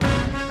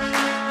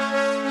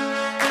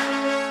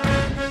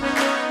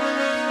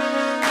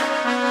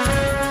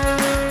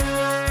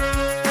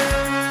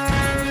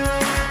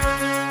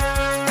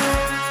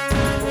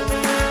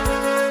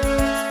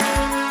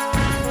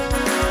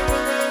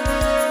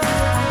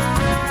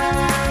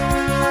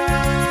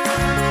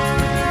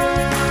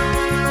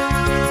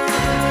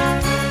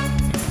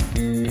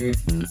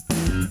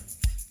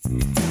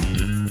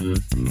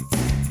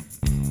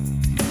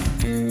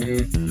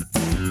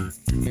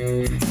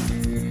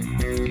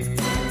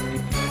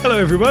Hello,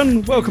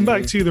 everyone. Welcome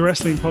back to the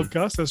Wrestling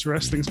Podcast. That's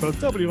wrestling spelled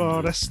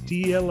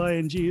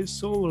WRSTLING.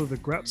 It's all of the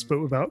graps, but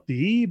without the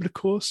E. But of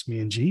course, me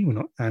and G, we're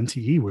not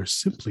anti-E. We're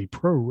simply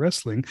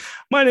pro-wrestling.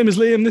 My name is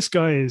Liam. This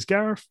guy is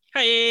Gareth.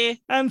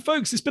 Hey. And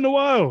folks, it's been a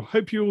while.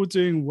 Hope you're all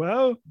doing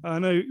well. I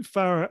know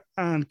Farah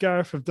and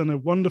Gareth have done a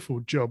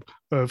wonderful job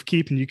of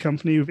keeping you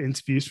company with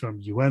interviews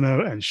from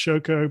Ueno and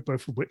Shoko,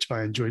 both of which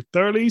I enjoyed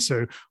thoroughly.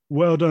 So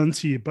well done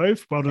to you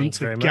both. Well done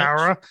to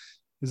Gara.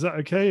 Is that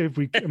okay if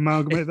we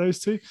amalgamate those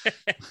two?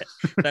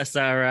 That's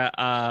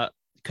our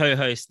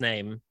co-host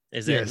name,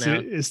 is it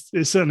now?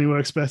 It certainly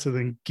works better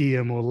than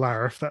Guillaume or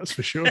Larif, that's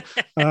for sure.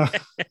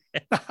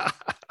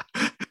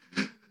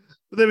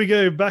 There we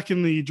go, back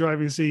in the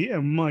driving seat,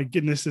 and my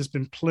goodness, there's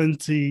been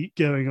plenty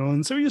going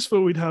on. So we just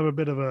thought we'd have a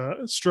bit of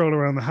a stroll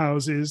around the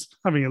houses,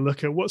 having a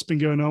look at what's been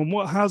going on,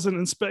 what hasn't,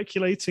 and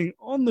speculating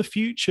on the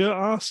future,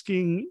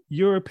 asking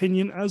your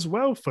opinion as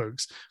well,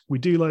 folks. We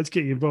do like to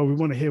get you involved. We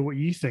want to hear what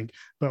you think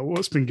about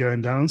what's been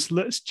going down. So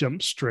let's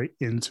jump straight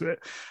into it.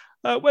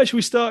 Where should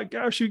we start,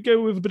 Gareth? Should we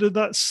go with a bit of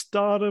that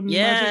Stardom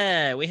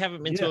magic? We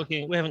haven't been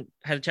talking. We haven't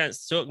had a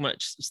chance to talk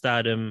much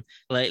Stardom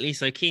lately,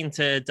 so keen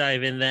to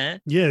dive in there.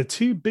 Yeah,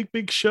 two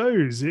big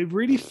shows. It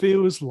really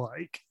feels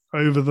like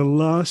over the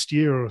last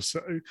year or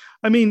so.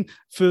 I mean,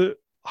 for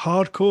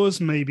hardcores,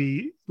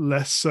 maybe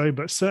less so,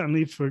 but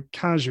certainly for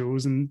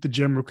casuals and the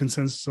general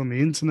consensus on the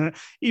internet,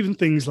 even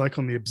things like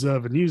on the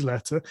Observer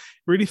newsletter, it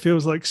really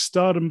feels like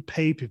Stardom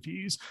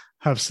pay-per-views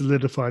have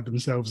solidified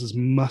themselves as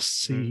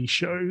must-see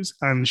shows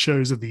and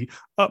shows of the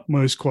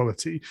utmost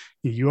quality.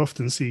 You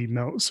often see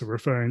Meltzer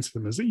referring to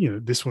them as,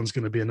 this one's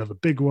going to be another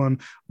big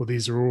one, or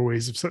these are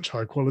always of such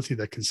high quality,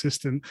 they're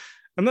consistent.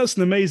 And that's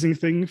an amazing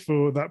thing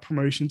for that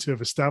promotion to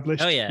have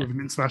established with an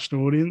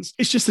international audience.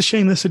 It's just a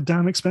shame they're so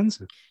damn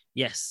expensive.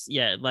 Yes,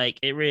 yeah, like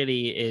it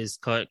really is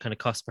kind of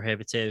cost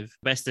prohibitive.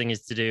 Best thing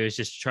is to do is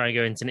just try and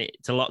go into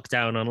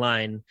lockdown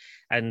online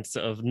and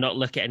sort of not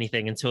look at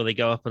anything until they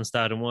go up on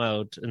Stardom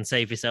World and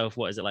save yourself,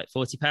 what is it, like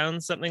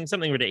 £40?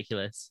 Something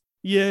ridiculous.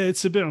 Yeah,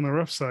 it's a bit on the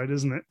rough side,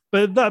 isn't it?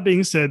 But that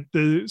being said,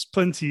 there's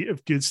plenty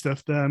of good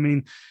stuff there. I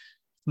mean,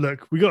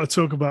 look, we got to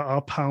talk about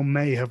our pal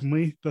May, haven't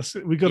we?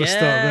 We got to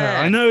start there.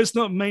 I know it's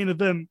not main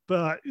event,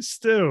 but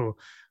still,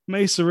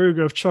 May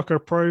Saruga of Choco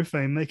Pro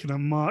fame making a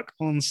mark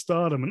on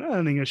Stardom and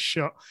earning a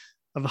shot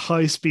at the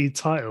high-speed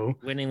title.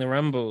 Winning the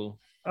Rumble.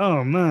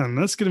 Oh, man,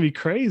 that's going to be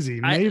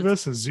crazy. May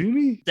versus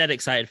Azumi? Dead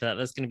excited for that.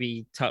 That's going to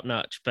be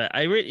top-notch. But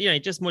I really,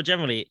 just more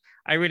generally,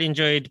 I really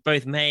enjoyed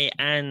both May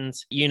and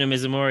Yuna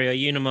Mizumori or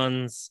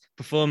Yunamon's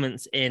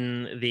performance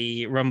in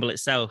the Rumble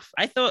itself.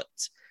 I thought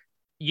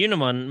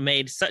Unamon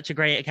made such a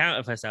great account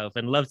of herself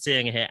and loved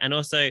seeing her here. And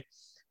also,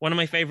 one of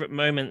my favorite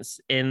moments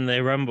in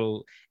the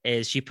Rumble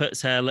is she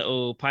puts her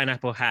little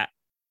pineapple hat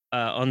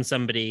on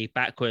somebody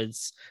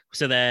backwards,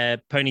 so their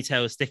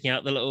ponytail is sticking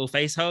out the little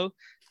face hole,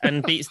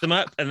 and beats them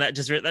up. And that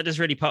just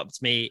really popped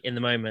me in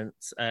the moment.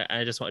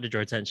 I just wanted to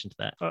draw attention to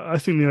that. I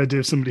think the idea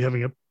of somebody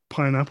having a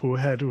pineapple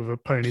head with a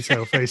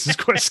ponytail face is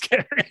quite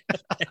scary.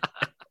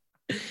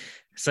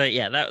 So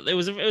yeah, it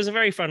was a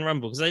very fun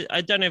Rumble, because I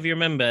don't know if you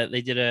remember,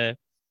 they did a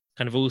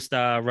kind of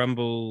all-star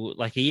Rumble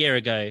like a year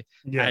ago,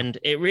 and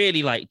it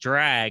really like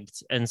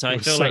dragged, and so I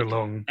feel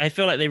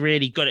like they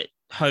really got it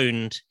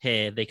honed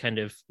here. They kind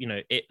of,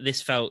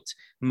 this felt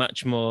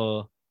much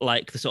more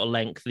like the sort of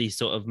length these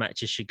sort of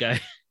matches should go.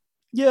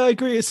 Yeah, I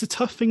agree. It's a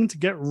tough thing to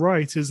get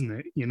right,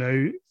 isn't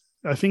it?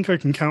 I think I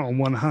can count on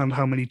one hand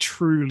how many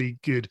truly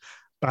good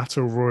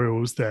battle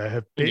royals there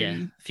have been.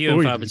 Yeah, few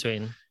and far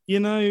between.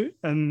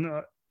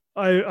 And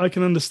I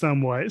can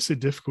understand why it's so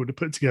difficult to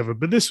put together,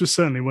 but this was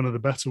certainly one of the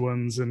better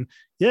ones. And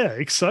yeah,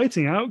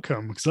 exciting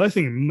outcome, because I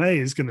think May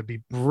is going to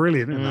be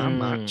brilliant in that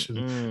match,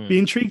 and be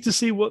intrigued to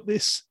see what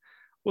this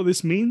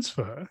means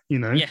for her.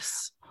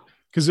 Yes,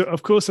 because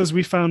of course, as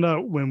we found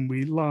out when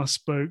we last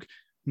spoke,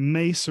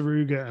 May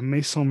Saruga and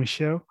May Saint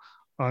Michel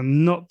are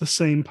not the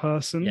same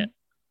person. Yeah.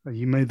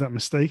 You made that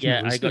mistake.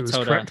 Yeah, I got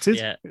told corrected.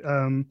 Yeah.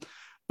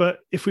 But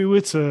if we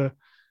were to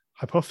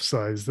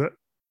hypothesize that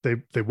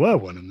they were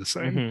one and the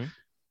same,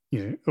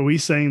 are we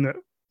saying that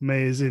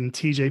May is in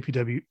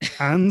TJPW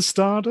and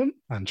Stardom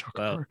and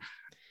Choco?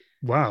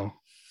 Wow.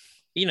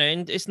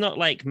 And it's not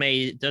like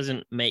May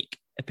doesn't make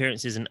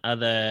appearances in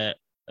other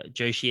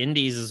Joshi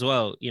indies as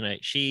well.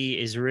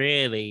 She's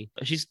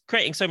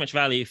creating so much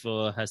value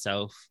for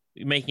herself,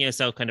 making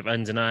herself kind of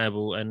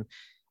undeniable. And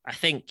I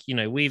think,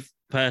 we've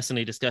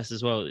personally discussed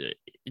as well,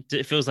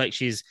 it feels like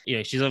she's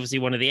obviously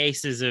one of the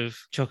aces of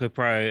Choco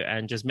Pro,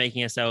 and just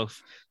making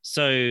herself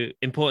so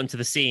important to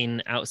the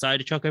scene outside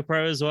of Choco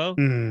Pro as well.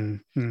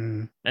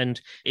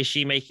 And is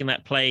she making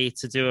that play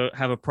to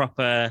have a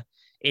proper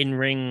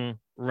in-ring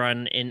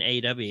run in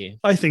AEW?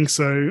 I think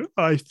so.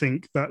 I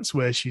think that's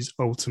where she's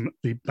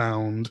ultimately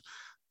bound.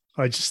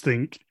 I just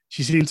think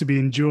she seemed to be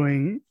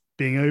enjoying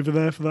being over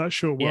there for that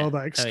short while,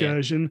 that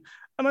excursion.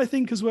 And I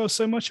think as well,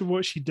 so much of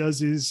what she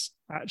does is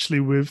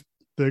actually with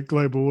the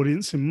global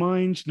audience in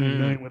mind,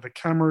 knowing where the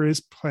camera is,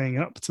 playing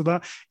up to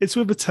that. It's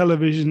with a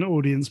television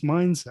audience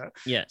mindset.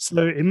 Yeah.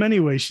 So in many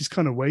ways, she's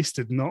kind of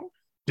wasted not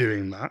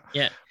doing that.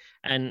 Yeah.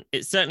 And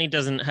it certainly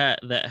doesn't hurt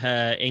that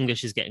her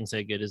English is getting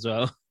so good as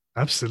well.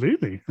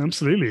 Absolutely,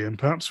 absolutely, and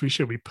perhaps we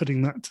should be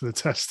putting that to the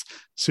test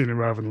sooner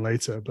rather than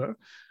later. But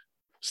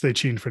stay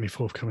tuned for any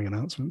forthcoming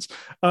announcements.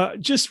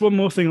 Just one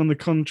more thing on the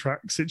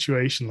contract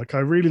situation. Like, I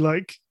really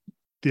like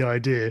the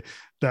idea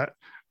that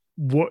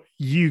what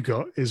you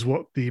got is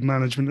what the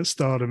management at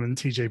Stardom and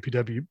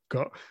TJPW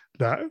got.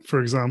 That,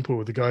 for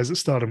example, the guys at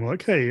Stardom were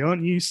like, "Hey,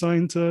 aren't you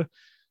signed to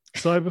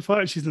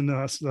Cyberfight?" She's like,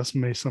 "No, that's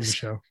me, Sam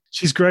Michelle.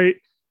 She's great.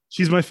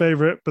 She's my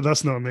favorite, but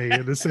that's not me."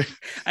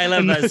 I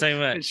love that so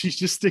much. She's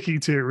just sticking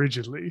to it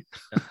rigidly.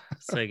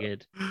 So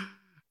good.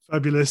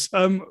 Fabulous.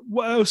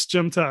 What else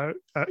jumped out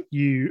at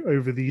you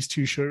over these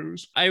two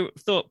shows? I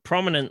thought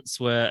Prominence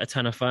were a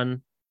ton of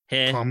fun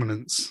here.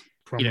 Prominence,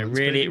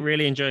 Really, baby.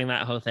 really enjoying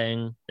that whole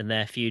thing and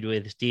their feud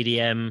with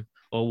DDM,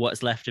 or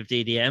what's left of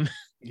DDM.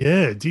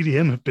 Yeah,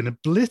 DDM have been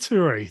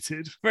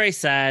obliterated. Very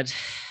sad.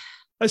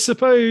 I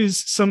suppose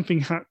something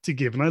had to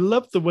give, and I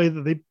love the way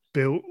that they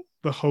built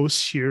the whole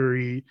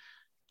Shuri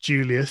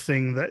Julia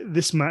thing. That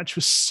this match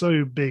was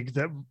so big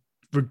that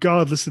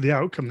regardless of the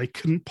outcome, they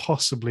couldn't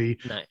possibly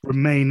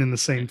remain in the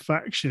same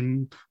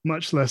faction,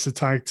 much less a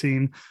tag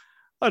team.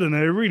 I don't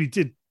know. It really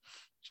did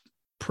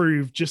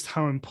prove just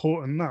how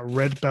important that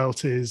red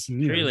belt is.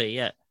 And, really,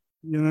 yeah.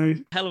 You know,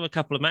 hell of a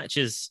couple of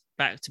matches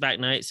back-to-back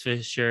nights for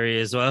Shuri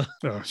as well.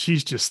 Oh,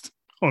 she's just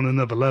on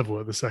another level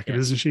at the second,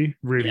 isn't she?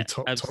 Really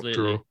top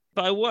draw.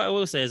 But what I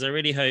will say is I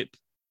really hope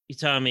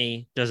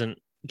Utami doesn't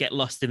get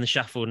lost in the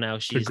shuffle now.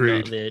 She's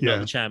not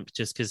the champ,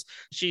 just because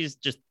she's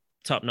just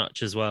top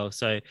notch as well.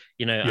 So,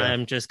 I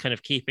am just kind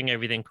of keeping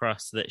everything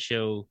crossed that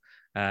she'll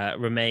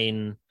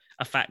remain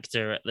a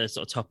factor at the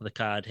sort of top of the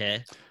card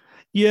here.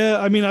 Yeah,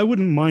 I mean, I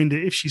wouldn't mind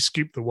it if she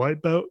scooped the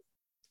white belt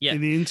in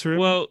the interim.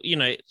 Well,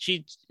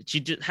 she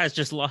has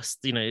just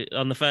lost,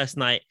 on the first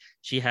night,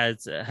 she had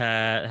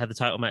the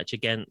title match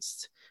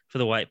for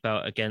the white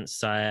belt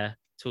against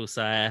Tool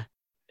Sire,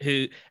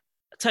 who,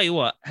 I tell you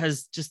what,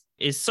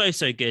 is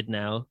so good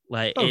now.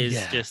 Like,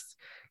 just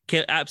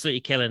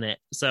absolutely killing it.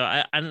 So,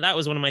 and that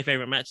was one of my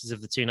favorite matches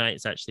of the two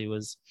nights. Actually,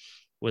 was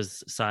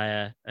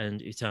Saya and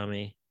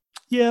Utami.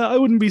 Yeah, I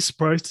wouldn't be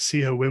surprised to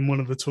see her win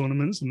one of the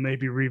tournaments and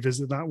maybe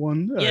revisit that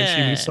one.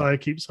 Assuming Saya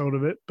keeps hold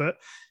of it. But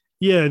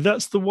yeah,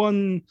 that's the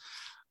one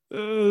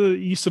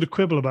you sort of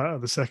quibble about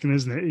at the second,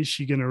 isn't it? Is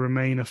she going to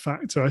remain a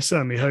factor? I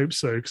certainly hope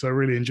so, because I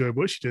really enjoyed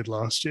what she did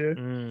last year.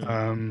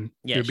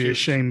 It would be a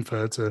shame for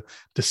her to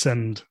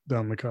descend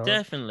down the card.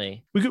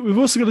 Definitely. We've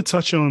also got to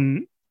touch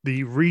on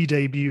the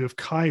re-debut of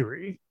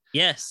Kairi.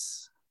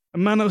 Yes.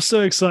 And man, that was so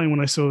exciting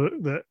when I saw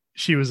that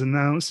she was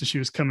announced and she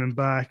was coming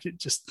back. It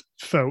just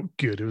felt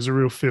good. It was a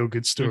real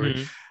feel-good story.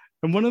 Mm-hmm.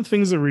 And one of the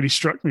things that really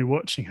struck me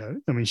watching her,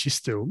 I mean, she's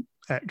still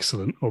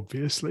excellent,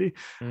 obviously,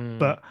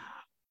 but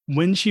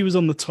when she was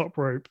on the top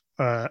rope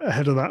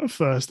ahead of that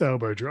first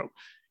elbow drop,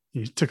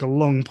 you took a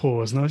long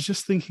pause. And I was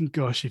just thinking,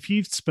 gosh, if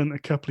you've spent a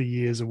couple of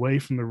years away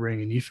from the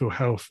ring and you feel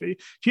healthy,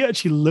 if you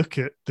actually look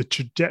at the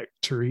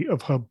trajectory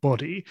of her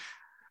body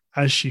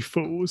as she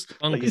falls,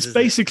 it's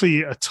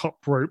basically a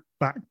top rope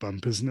back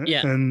bump, isn't it?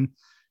 Yeah. And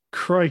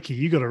crikey,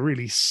 you got to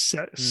really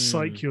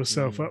psych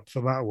yourself up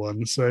for that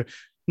one. So,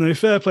 no,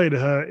 fair play to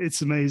her.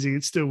 It's amazing.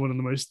 It's still one of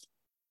the most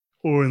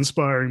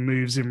awe-inspiring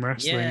moves in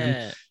wrestling.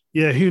 And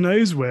who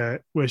knows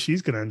where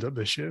she's going to end up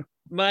this year.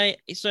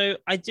 So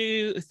I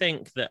do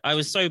think that I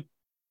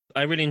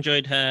really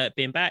enjoyed her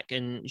being back,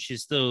 and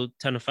she's still a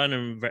ton of fun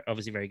and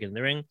obviously very good in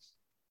the ring.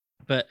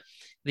 But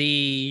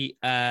the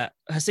her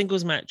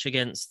singles match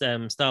against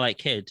Starlight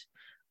Kid,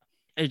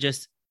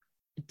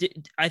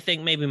 I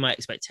think maybe my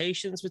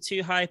expectations were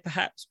too high,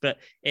 perhaps, but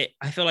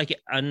I feel like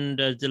it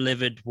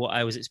under-delivered what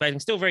I was expecting.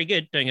 Still very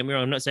good, don't get me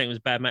wrong. I'm not saying it was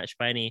a bad match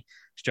by any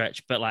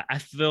stretch, but I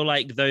feel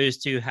like those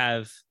two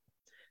have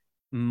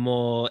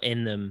more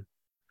in them.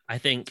 I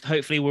think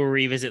hopefully we'll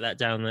revisit that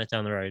down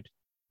the road.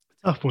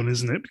 Tough one,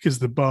 isn't it? Because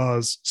the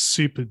bar's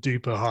super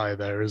duper high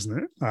there, isn't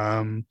it?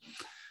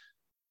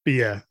 But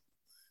yeah,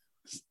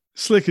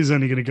 Slick is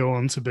only going to go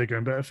on to bigger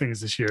and better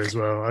things this year as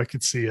well. I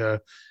could see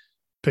her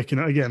picking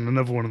up again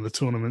another one of the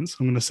tournaments.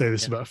 I'm going to say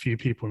this about a few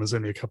people, and there's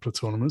only a couple of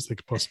tournaments they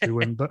could possibly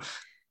win. But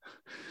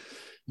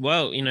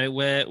well,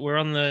 we're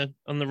on the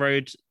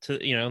road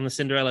to on the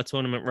Cinderella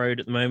tournament road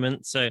at the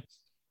moment, so it'd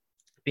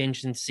be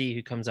interesting to see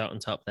who comes out on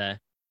top there.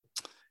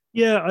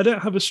 Yeah, I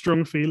don't have a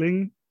strong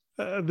feeling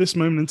at this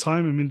moment in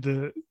time. I mean,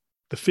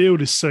 the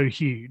field is so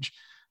huge,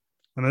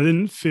 and I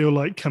didn't feel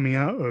like coming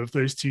out of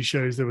those two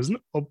shows there was an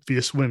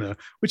obvious winner,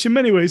 which in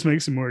many ways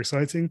makes it more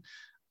exciting.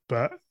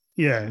 But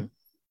yeah.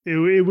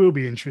 It will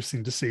be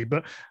interesting to see.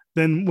 But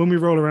then when we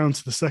roll around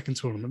to the second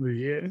tournament of the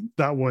year,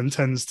 that one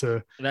tends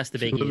to that's the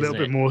biggie, a little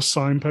bit more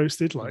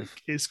signposted. Like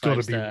it's got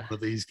to be one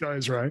of these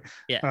guys, right?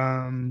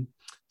 Yeah.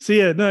 So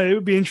yeah, no, it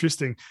would be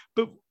interesting.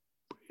 But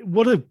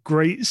what a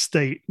great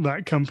state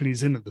that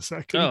company's in at the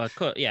second. Oh, of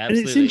course. Yeah, absolutely.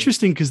 And it's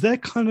interesting because they're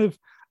kind of,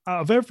 out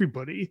of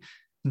everybody,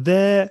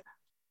 they're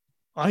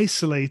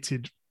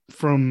isolated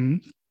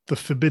from the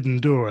forbidden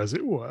door, as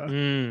it were,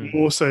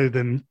 more so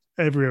than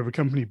every other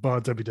company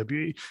bar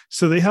WWE.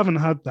 So they haven't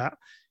had that,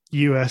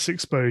 US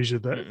exposure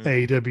that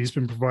Mm-mm. AEW has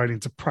been providing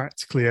to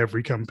practically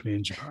every company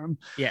in Japan.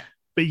 Yeah.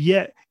 But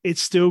yet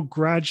it's still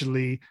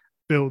gradually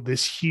built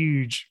this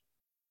huge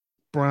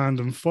brand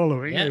and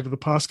following Yeah. over the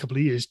past couple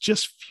of years,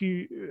 just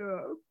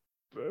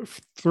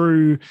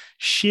through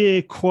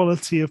sheer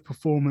quality of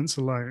performance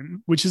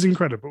alone, which is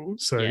incredible.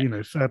 So,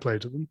 Yeah. fair play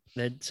to them.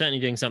 They're certainly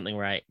doing something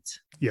right.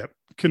 Yep,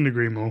 couldn't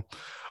agree more.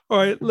 All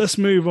right, let's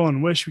move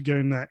on. Where should we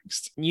go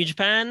next? New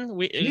Japan,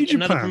 New another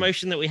Japan.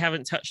 promotion that we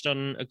haven't touched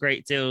on a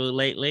great deal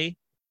lately.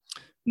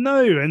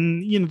 No,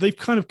 and they've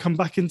kind of come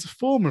back into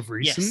form of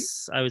recent.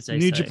 Yes, I would say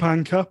New so.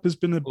 Japan Cup has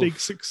been a big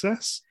Oof.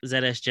 success.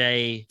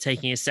 ZSJ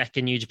taking a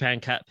second New Japan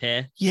Cup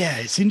here. Yeah,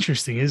 it's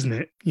interesting, isn't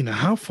it?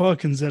 How far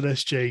can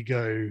ZSJ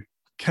go?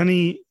 Can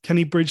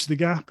he bridge the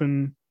gap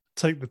and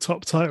take the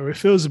top title? It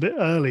feels a bit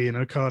early in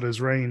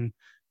Okada's reign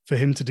for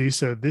him to do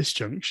so at this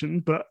junction,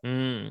 but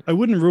I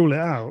wouldn't rule it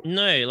out.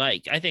 No,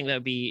 like I think that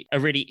would be a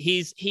really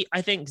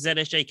I think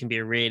ZSJ can be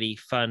a really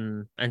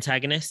fun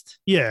antagonist.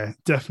 Yeah,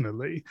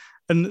 definitely.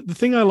 And the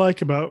thing I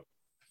like about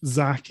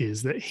Zach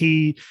is that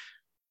he,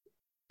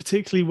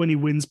 particularly when he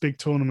wins big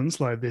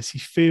tournaments like this,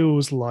 it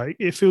feels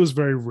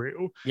very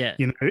real. Yeah.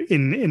 In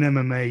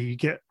MMA, you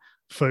get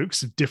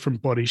folks of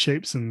different body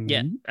shapes and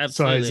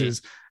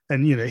sizes,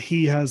 and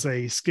he has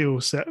a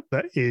skill set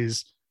that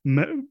is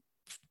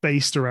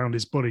based around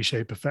his body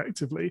shape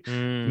effectively,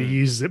 and he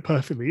uses it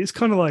perfectly. It's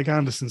kind of like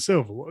Anderson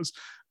Silva was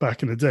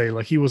back in the day.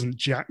 Like, he wasn't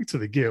jacked to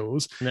the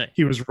gills. No.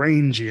 He was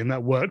rangy, and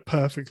that worked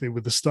perfectly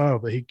with the style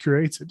that he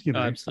created.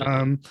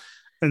 Absolutely.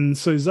 And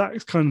so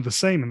Zach's kind of the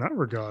same in that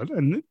regard.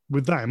 And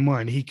with that in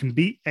mind, he can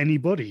beat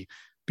anybody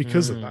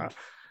because of that,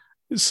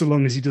 so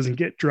long as he doesn't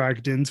get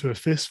dragged into a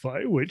fist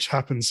fight, which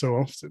happens so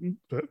often.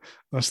 But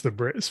that's the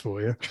Brits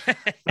for you.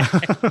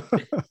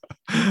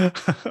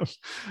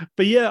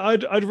 But yeah,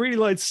 I'd really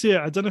like to see it.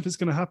 I don't know if it's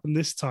going to happen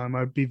this time.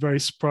 I'd be very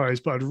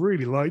surprised, but I'd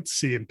really like to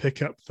see him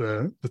pick up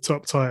the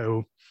top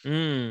title.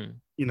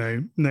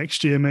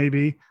 Next year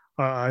maybe.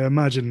 I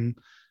imagine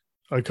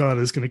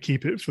Okada's going to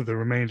keep it for the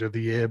remainder of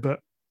the year, but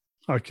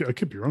I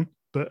could be wrong.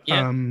 But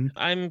yeah,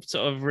 I'm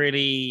sort of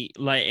really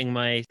lighting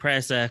my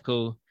prayer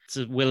circle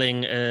to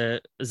willing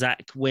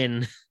Zach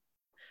win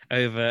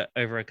over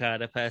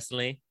Okada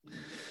personally.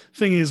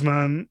 Thing is,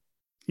 man,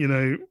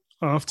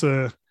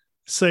 after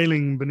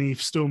sailing beneath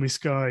stormy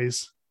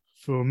skies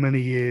for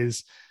many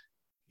years,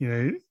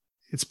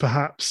 it's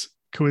perhaps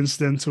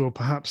coincidental or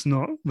perhaps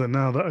not that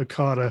now that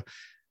Okada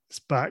is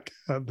back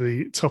at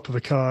the top of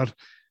the card,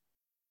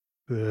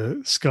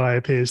 the sky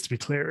appears to be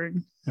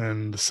clearing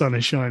and the sun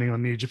is shining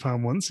on New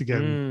Japan once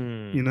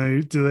again.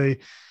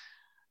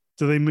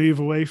 Do they move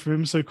away from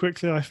him so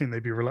quickly? I think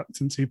they'd be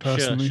reluctant to,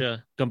 personally.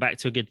 Sure. Gone back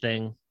to a good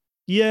thing.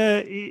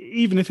 Yeah,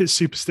 even if it's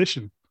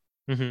superstition.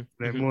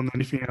 Mm-hmm. More than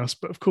anything else.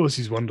 But of course,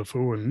 he's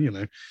wonderful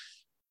and,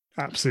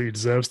 absolutely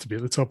deserves to be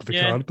at the top of the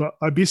card. But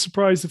I'd be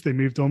surprised if they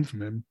moved on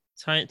from him.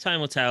 Time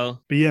will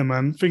tell. But yeah,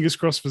 man, fingers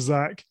crossed for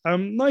Zach.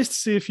 Nice to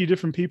see a few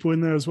different people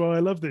in there as well. I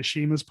love that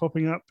Shima's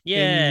popping up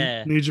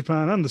in New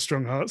Japan and the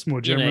Strong Hearts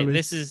more generally.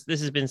 This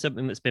has been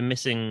something that's been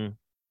missing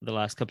the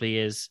last couple of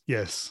years.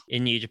 Yes.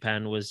 In New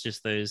Japan was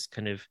just those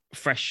kind of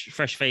fresh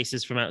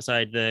faces from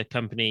outside the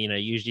company,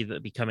 usually that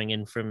would be coming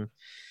in from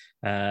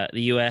the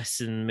US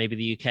and maybe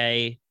the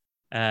UK.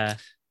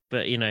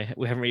 But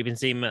we haven't really been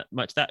seeing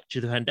much that due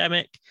to the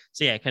pandemic.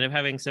 So yeah, kind of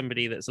having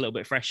somebody that's a little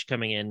bit fresh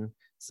coming in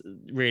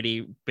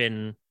really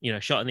been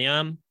shot in the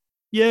arm.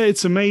 Yeah,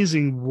 it's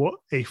amazing what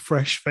a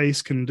fresh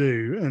face can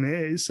do, and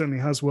it certainly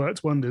has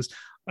worked wonders.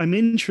 I'm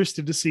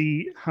interested to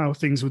see how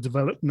things will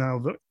develop now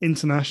that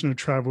international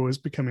travel is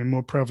becoming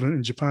more prevalent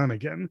in Japan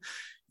again.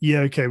 Yeah,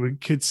 okay, we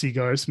could see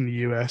guys from the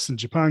US and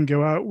Japan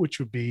go out, which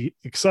would be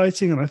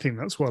exciting, and I think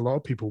that's what a lot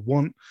of people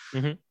want.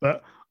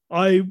 But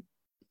I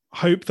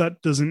hope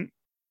that doesn't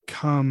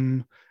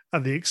come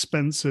at the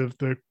expense of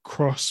the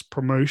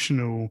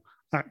cross-promotional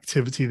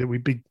activity that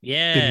we've been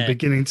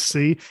beginning to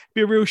see. It'd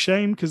be a real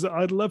shame, because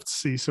I'd love to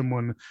see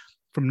someone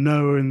from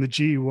Noah in the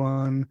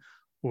G1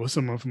 or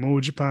someone from All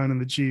Japan in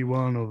the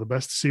G1 or the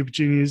Best of Super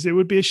Juniors. It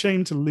would be a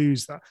shame to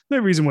lose that. No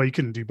reason why you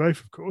couldn't do both,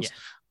 of course.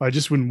 I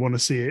just wouldn't want to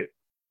see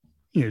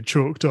it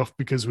chalked off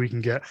because we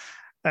can get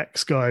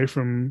X guy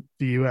from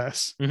the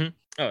US.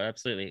 Oh,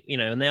 absolutely.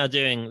 And they are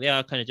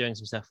kind of doing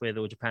some stuff with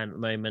All Japan at the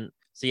moment.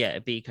 So yeah,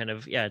 it'd be kind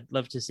of, I'd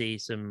love to see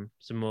some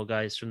more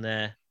guys from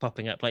there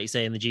popping up, like you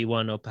say, in the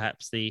G1 or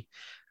perhaps the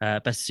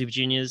Best of Super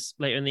Juniors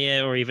later in the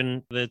year, or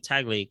even the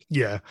Tag League.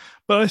 Yeah,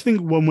 but I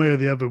think one way or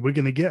the other, we're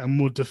going to get a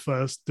more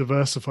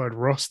diversified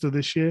roster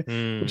this year,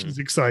 which is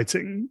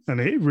exciting.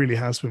 And it really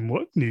has been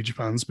what New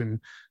Japan's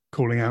been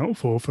calling out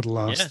for the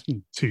last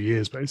 2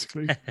 years,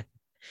 basically.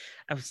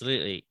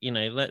 Absolutely.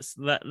 I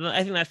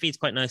think that feeds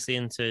quite nicely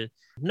into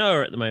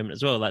Noah at the moment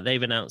as well. Like,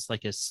 they've announced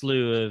like a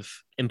slew of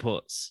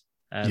imports,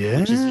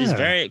 which is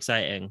very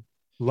exciting.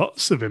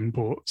 Lots of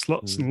imports,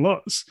 lots and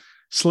lots.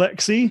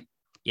 Slexy.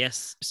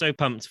 Yes, so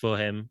pumped for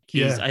him.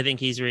 I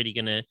think he's really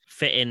going to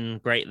fit in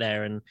great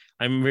there. And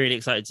I'm really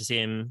excited to see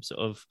him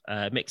sort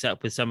of mix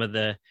up with some of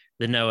the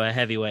the Noah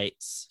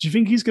heavyweights. Do you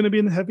think he's going to be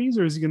in the heavies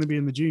or is he going to be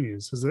in the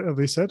juniors? Have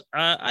they said?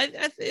 I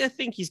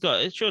think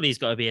surely he's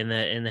got to be in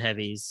the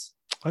heavies.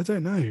 I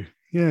don't know.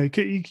 Yeah,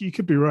 you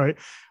could be right.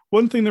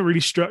 One thing that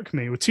really struck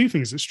me, or two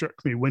things that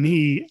struck me when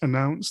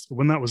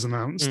that was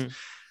announced,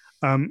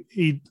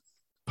 he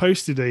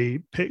posted a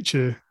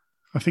picture,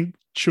 I think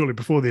shortly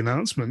before the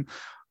announcement,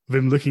 of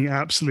him looking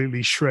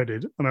absolutely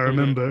shredded. And I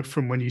remember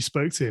from when you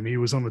spoke to him, he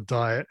was on a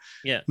diet.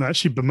 Yeah. And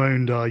actually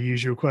bemoaned our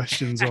usual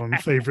questions on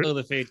favorite all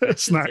the food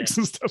questions, snacks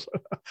and stuff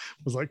like that.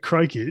 I was like,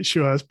 crikey, it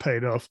sure has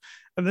paid off.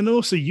 And then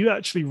also you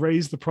actually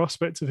raised the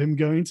prospect of him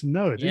going to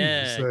Noah,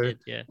 didn't you? So, I did,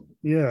 yeah.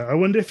 Yeah, I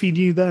wonder if he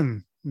knew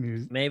then.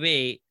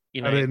 Maybe,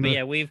 but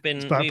yeah, we've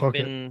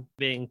been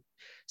being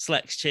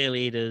Slex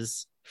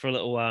cheerleaders for a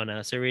little while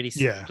now. So really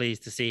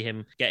pleased to see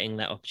him getting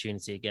that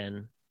opportunity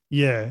again.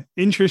 Yeah,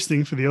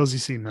 interesting for the Aussie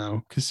scene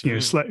now because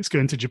Slex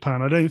going to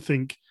Japan. I don't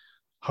think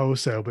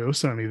wholesale, but he'll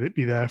certainly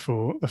be there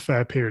for a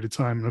fair period of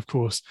time. And of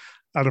course,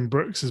 Adam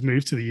Brooks has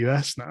moved to the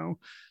US now,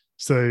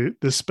 so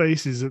the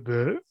space is at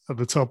the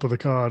top of the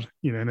card.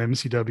 In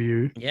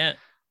MCW. Yeah,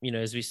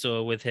 as we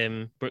saw with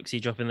him,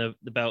 Brooksy dropping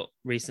the belt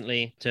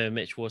recently to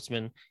Mitch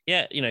Waterman.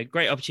 Yeah,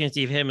 great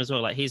opportunity for him as well.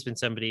 Like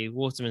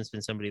Waterman's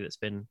been somebody that's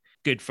been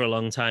good for a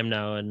long time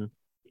now, and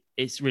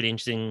it's really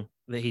interesting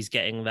that he's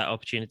getting that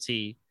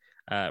opportunity.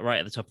 Right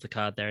at the top of the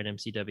card there in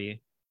MCW.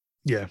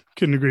 Yeah,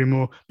 couldn't agree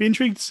more. Be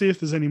intrigued to see if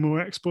there's any more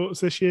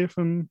exports this year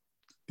from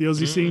the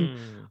Aussie scene.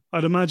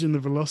 I'd imagine the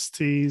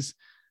Velocities,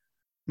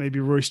 maybe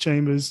Royce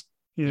Chambers,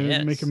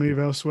 make a move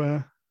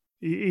elsewhere,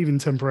 even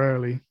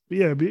temporarily. But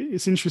yeah,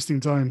 it's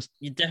interesting times.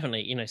 You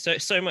definitely,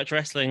 so much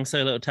wrestling,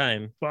 so little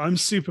time. But I'm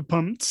super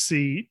pumped to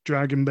see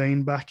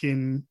Dragonbane back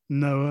in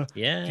Noah.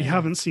 Yeah. If you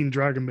haven't seen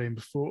Dragonbane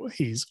before,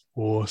 he's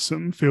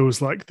awesome.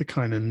 Feels like the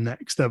kind of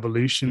next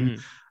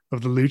evolution of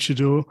the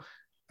luchador.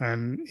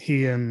 And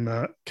he and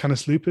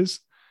Canis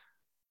Lupus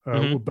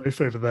were both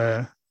over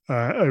there,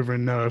 over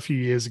in Noah a few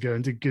years ago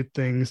and did good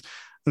things.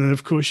 And then,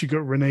 of course, you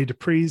got Rene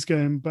Dupree's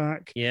going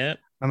back. Yeah.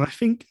 And I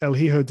think El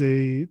Hijo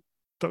de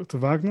Dr.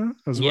 Wagner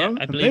as well.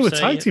 I believe they were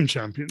tag team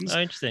champions. Oh,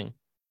 interesting.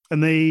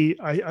 And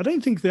I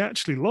don't think they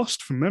actually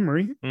lost from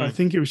memory. I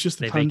think it was just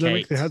the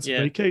pandemic. They had to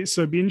vacate.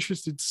 So I'd be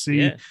interested to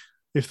see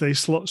if they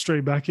slot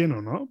straight back in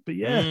or not. But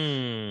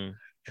yeah.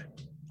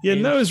 Yeah,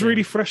 Noah's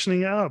really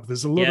freshening it up.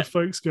 There's a lot of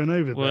folks going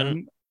over there.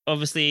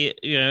 Obviously,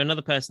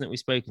 another person that we've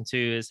spoken to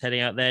is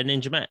heading out there,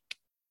 Ninja Mac.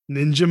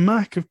 Ninja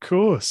Mac, of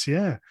course,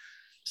 yeah.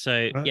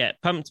 So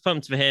pumped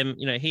for him.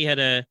 He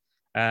had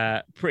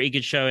a pretty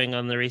good showing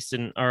on the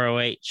recent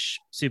ROH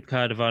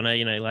Supercard of Honor.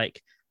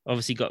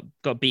 Obviously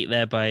got beat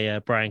there by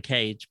Brian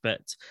Cage,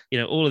 but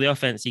all of the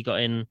offense he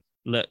got in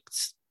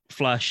looked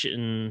flush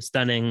and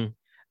stunning.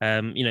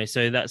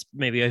 So that's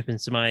maybe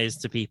opened some eyes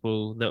to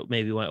people that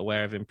maybe weren't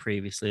aware of him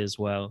previously as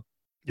well.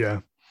 Yeah.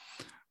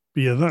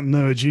 But yeah, that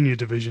Noah Junior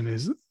division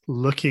is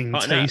looking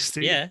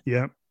tasty. Yeah.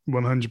 Yeah,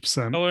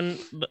 100%. Oh, and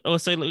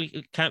also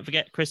we can't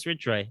forget Chris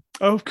Ridgway.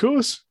 Oh, of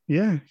course.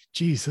 Yeah.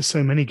 Geez, there's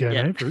so many going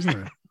over, isn't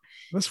there?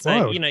 That's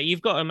wild.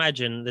 You've got to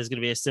imagine there's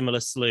going to be a similar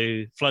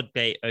slew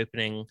floodgate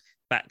opening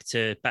back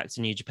to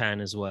New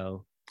Japan as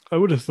well. I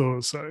would have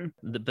thought so.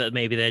 But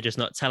maybe they're just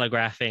not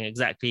telegraphing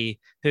exactly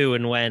who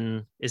and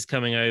when is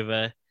coming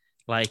over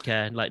like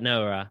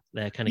Noah.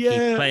 They're kind of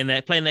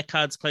keep playing their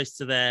cards close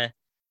to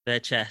their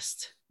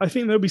chest. I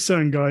think there'll be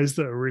certain guys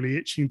that are really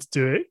itching to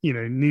do it.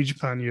 New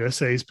Japan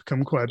USA has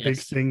become quite a big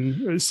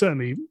thing,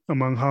 certainly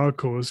among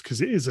hardcores,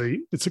 because it's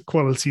a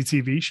quality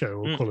TV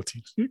show or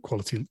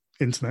quality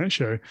internet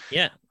show.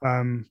 Yeah.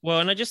 Well,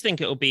 and I just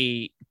think it'll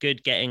be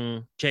good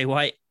getting Jay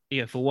White,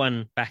 for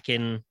one, back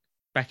in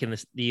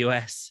the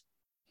US.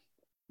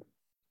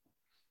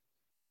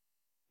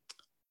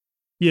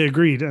 Yeah,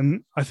 agreed.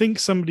 And I think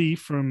somebody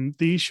from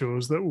these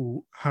shores that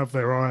will have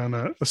their eye on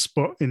a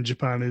spot in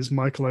Japan is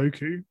Michael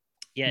Oku.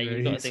 Yeah,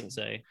 you've got to think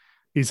so.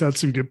 He's had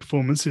some good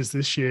performances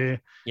this year.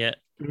 Yeah.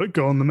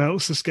 Got on the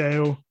Meltzer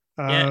scale.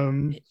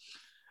 And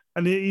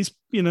he's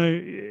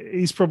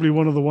probably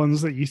one of the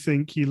ones that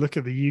you look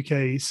at the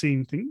UK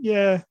scene, think,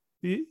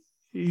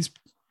 he's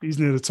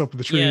near the top of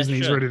the trees and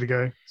he's ready to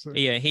go. So.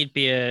 Yeah, he'd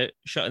be a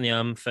shot in the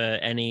arm for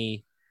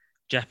any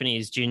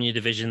Japanese junior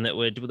division that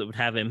would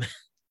have him.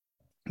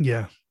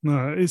 Yeah,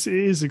 no, it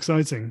is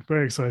exciting,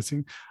 very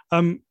exciting.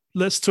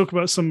 Let's talk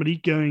about somebody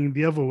going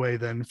the other way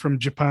then, from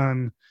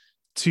Japan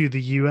to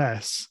the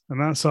US, and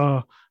that's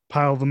our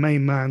pal, the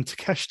main man,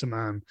 Takeshita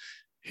Man,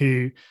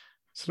 who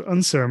sort of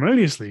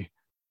unceremoniously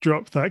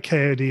dropped that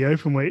KOD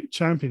Openweight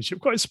Championship,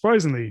 quite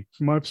surprisingly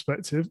from my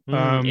perspective.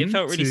 It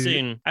felt really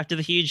soon after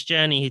the huge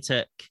journey he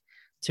took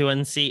to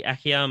unseat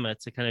Akiyama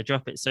to kind of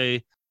drop it so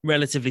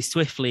relatively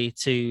swiftly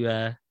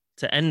to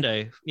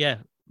Endo. Yeah,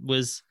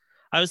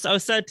 I was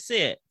sad to see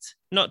it.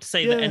 Not to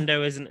say that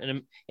Endo isn't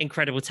an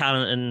incredible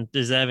talent and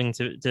deserving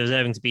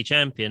to be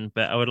champion,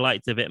 but I would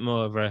like a bit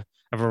more of a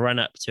run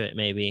up to it,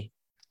 maybe.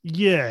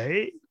 Yeah,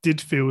 it did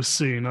feel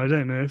soon. I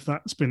don't know if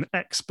that's been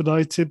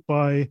expedited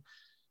by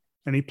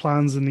any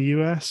plans in the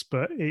US,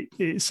 but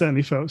it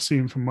certainly felt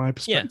soon from my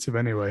perspective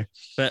anyway.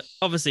 But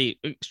obviously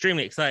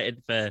extremely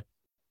excited for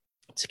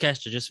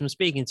Takeshita, just from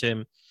speaking to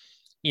him,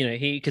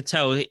 he could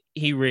tell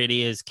he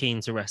really is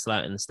keen to wrestle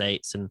out in the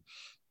States. And,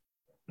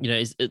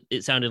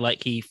 it sounded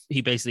like he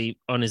basically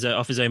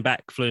off his own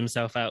back flew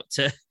himself out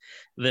to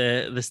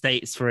the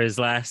States for his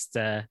last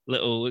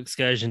little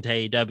excursion to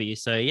AEW.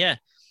 So yeah,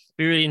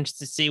 be really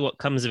interested to see what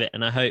comes of it.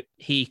 And I hope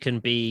he can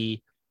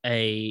be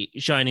a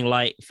shining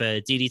light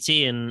for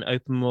DDT and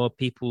open more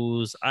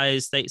people's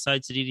eyes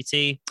stateside to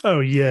DDT.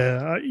 Oh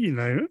yeah,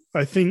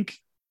 I think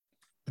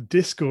the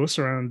discourse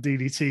around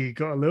DDT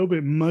got a little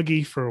bit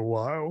muggy for a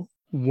while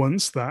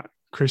once that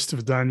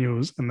Christopher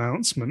Daniels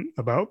announcement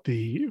about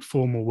the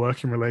formal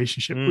working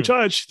relationship, which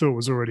I actually thought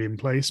was already in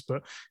place,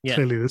 but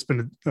clearly there's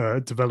been a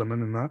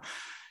development in that.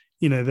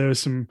 There was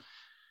some.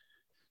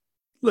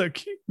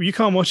 Look, you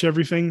can't watch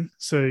everything,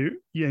 and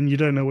you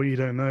don't know what you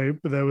don't know,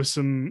 but there was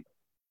some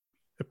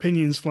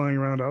opinions flying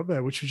around out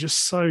there which are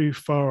just so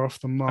far off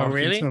the mark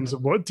in terms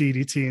of what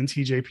DDT and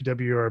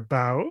TJPW are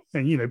about.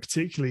 And,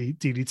 particularly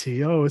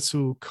DDT, it's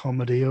all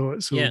comedy,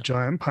 it's all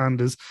giant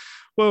pandas.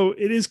 Well,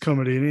 it is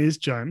comedy and it is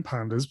giant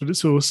pandas, but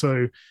it's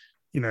also,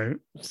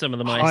 some of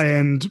the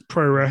high-end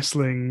pro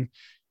wrestling.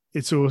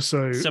 It's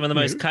also some of the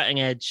most cutting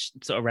edge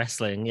sort of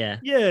wrestling. Yeah,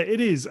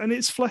 it is. And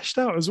it's fleshed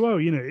out as well.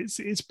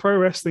 It's pro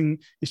wrestling.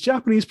 It's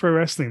Japanese pro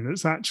wrestling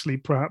that's actually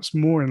perhaps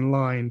more in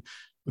line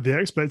with the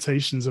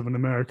expectations of an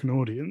American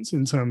audience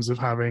in terms of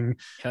having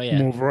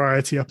more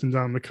variety up and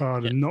down the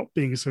card and not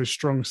being so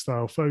strong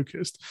style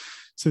focused.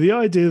 So the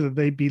idea that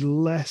they'd be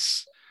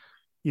less,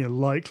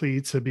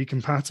 likely to be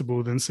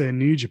compatible than say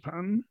New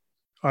Japan,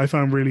 I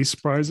found really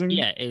surprising.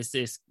 Yeah,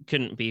 it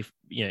couldn't be,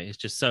 it's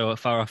just so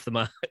far off the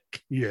mark.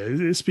 Yeah,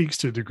 it speaks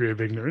to a degree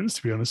of ignorance,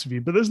 to be honest with you.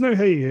 But there's no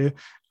hate here.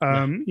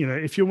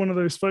 If you're one of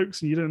those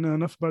folks and you don't know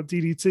enough about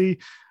DDT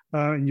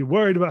and you're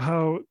worried about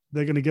how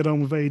they're going to get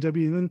on with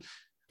AEW, then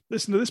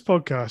listen to this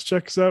podcast.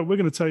 Check us out. We're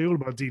going to tell you all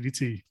about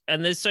DDT.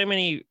 And there's so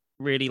many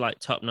really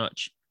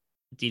top-notch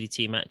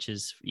DDT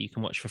matches you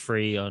can watch for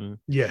free on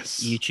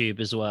YouTube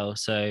as well.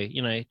 So,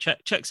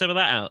 check some of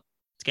that out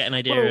to get an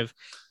idea of,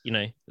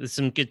 there's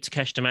some good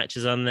Takeshita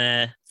matches on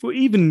there. For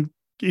even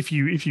if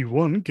you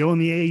want, go on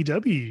the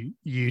AEW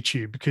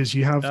YouTube because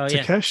you have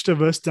Takeshita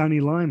versus Danny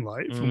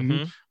Limelight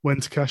from when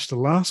Takeshita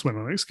last went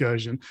on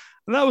Excursion.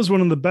 And that was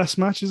one of the best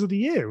matches of the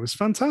year. It was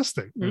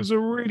fantastic. It was a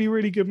really,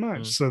 really good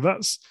match. So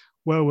that's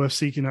well worth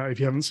seeking out if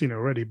you haven't seen it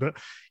already. But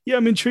yeah,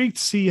 I'm intrigued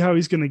to see how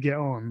he's going to get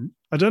on.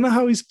 I don't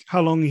know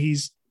how long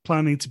he's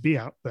planning to be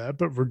out there,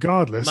 but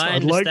regardless, my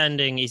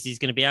understanding is he's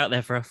going to be out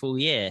there for a full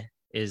year.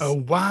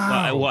 What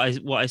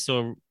I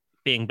saw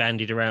being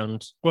bandied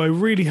around. Well, I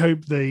really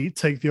hope they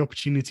take the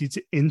opportunity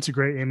to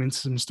integrate him into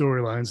some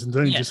storylines and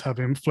don't just have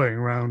him floating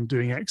around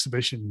doing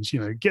exhibitions.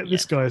 Get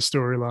this guy a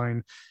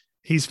storyline.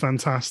 He's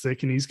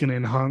fantastic and he's going to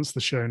enhance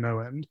the show no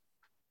end.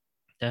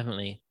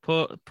 Definitely.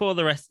 Poor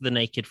the rest of the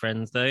naked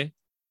friends, though.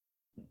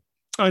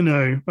 I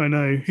know.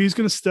 Who's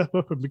going to step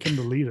up and become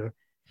the leader?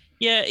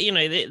 Yeah,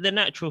 the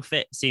natural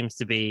fit seems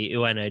to be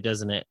Ueno,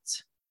 doesn't it?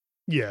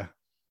 Yeah.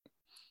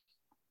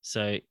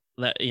 So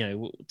that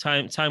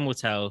time will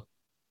tell.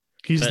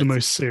 He's the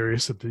most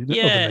serious of the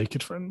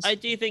naked friends. I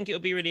do think it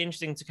would be really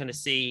interesting to kind of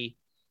see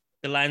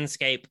the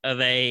landscape of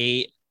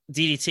a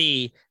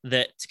DDT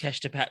that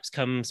Takeshita perhaps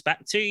comes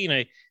back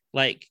to.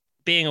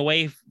 Being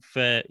away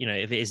for,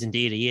 if it is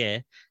indeed a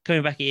year,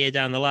 coming back a year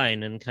down the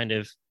line and kind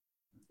of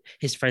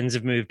his friends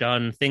have moved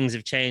on, things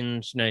have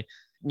changed,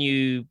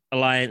 new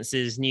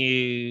alliances,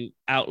 new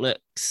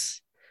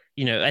outlooks.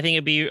 I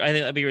think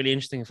that'd be really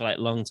interesting for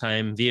long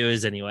time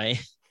viewers anyway.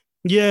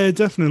 Yeah,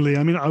 definitely.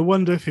 I mean, I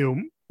wonder if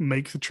he'll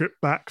make the trip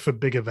back for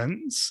big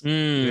events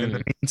in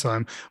the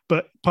meantime.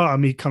 But part of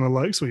me kind of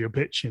likes what you're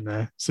pitching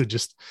there. So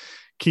just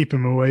keep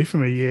him away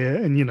from a year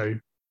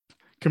and,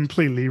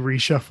 completely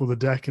reshuffle the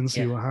deck and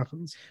see what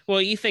happens.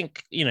 Well, you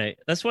think,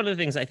 that's one of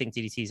the things I think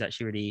DDT is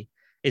actually really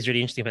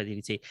interesting about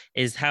DDT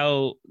is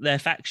how their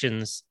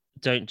factions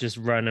don't just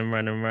run and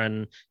run and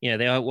run. They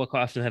will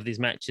quite often have these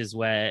matches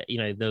where,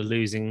 the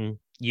losing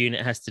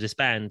unit has to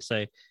disband.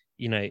 So,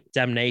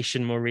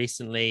 Damnation more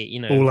recently,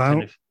 All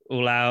Out.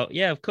 All Out.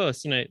 Yeah, of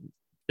course.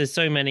 There's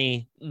so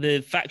many,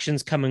 the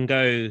factions come and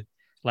go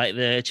like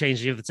the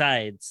changing of the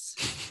tides.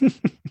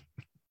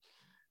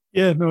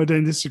 Yeah, no, I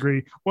don't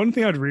disagree. One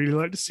thing I'd really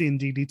like to see in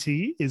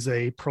DDT is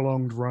a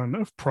prolonged run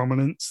of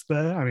prominence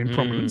there. I mean,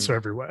 prominence are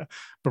everywhere,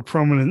 but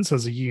prominence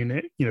as a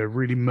unit,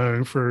 really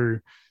mowing through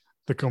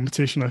the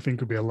competition, I think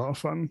would be a lot of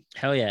fun.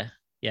 Hell yeah.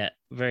 Yeah.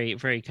 Very,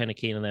 very kind of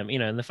keen on them,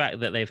 and the fact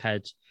that they've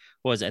had,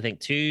 what was it, I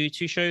think two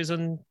shows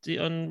on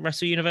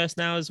Wrestle Universe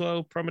now as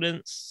well,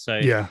 prominence. So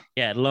yeah,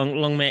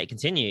 long may it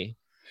continue.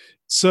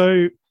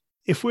 So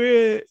if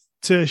we're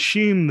to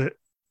assume that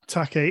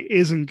Take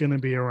isn't going to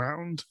be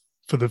around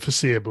for the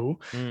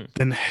foreseeable,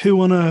 then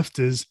who on earth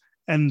does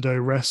Endo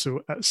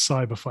wrestle at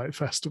Cyberfight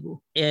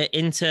Festival?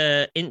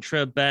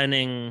 Intra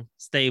burning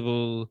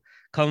stable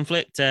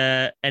conflict,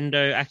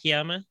 Endo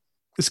Akiyama?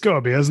 It's got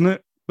to be, hasn't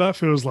it? That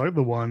feels like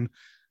the one.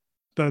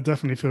 That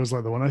definitely feels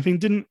like the one. I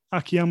think, didn't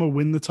Akiyama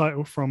win the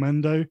title from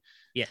Endo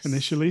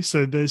initially?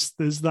 So there's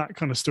that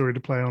kind of story to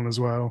play on as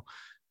well.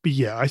 But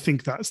yeah, I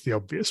think that's the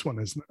obvious one,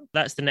 isn't it?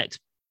 That's the next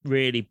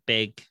really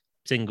big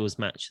singles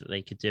match that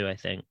they could do, I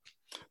think.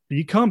 But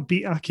you can't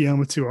beat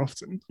Akiyama too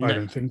often, I No,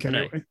 don't think, no.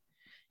 anyway.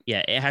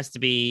 Yeah, it has to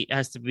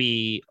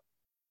be,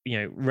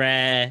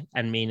 rare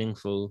and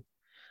meaningful.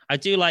 I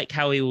do like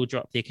how he will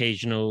drop the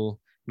occasional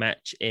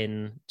match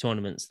in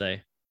tournaments, though.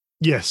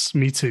 Yes,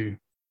 me too.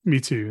 Me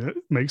too.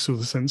 It makes all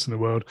the sense in the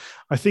world.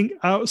 I think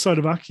outside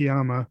of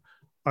Akiyama,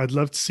 I'd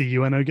love to see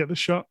Ueno get the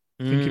shot.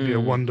 I think it'd be a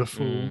Mm,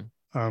 wonderful,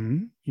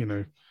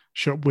 mm.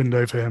 shop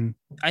window for him.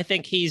 I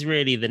think he's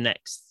really the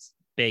next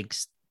big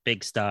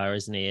star,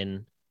 isn't he?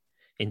 In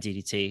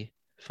DDT,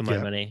 for my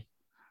Yeah. money.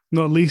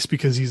 Not least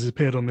because he's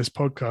appeared on this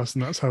podcast,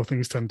 and that's how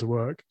things tend to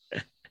work.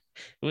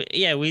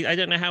 I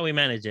don't know how we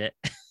manage it.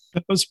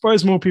 I'm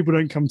surprised more people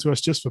don't come to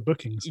us just for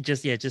bookings.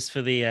 Just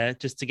for the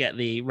just to get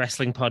the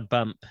wrestling pod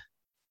bump.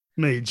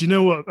 Mate, do you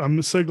know what?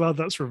 I'm so glad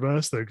that's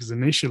reversed though, because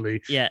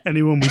initially Yeah,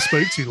 anyone we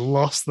spoke to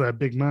lost their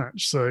big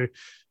match. So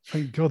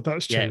thank God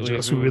that's yeah, changed.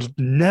 Else we will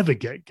never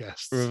get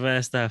guests.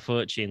 reversed our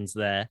fortunes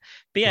there.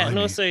 But yeah, and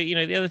Blimey. also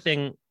the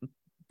other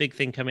big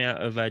thing coming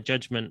out of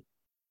Judgment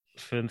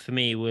for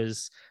me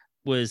was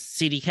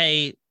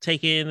CDK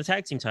taking the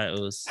tag team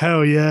titles.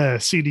 Hell yeah,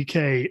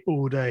 CDK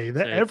all day.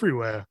 They're So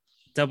everywhere.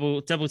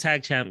 double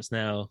tag champs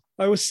now.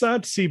 I was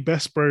sad to see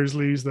Best Bros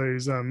lose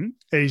those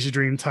Asia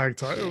Dream tag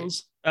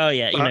titles. Oh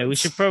yeah, But we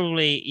should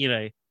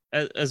probably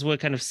as we're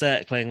kind of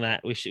circling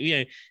that, we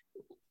should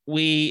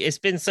it's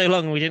been so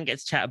long we didn't get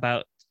to chat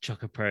about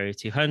Choco Pro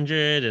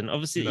 200 and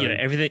obviously No.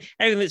 everything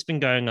that's been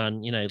going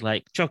on,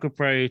 like Choco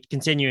Pro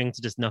continuing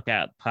to just knock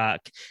out the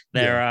park.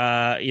 There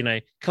are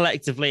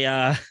collectively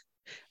our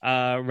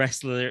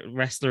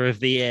wrestler of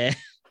the year,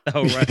 the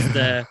whole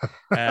roster.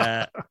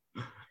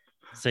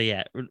 So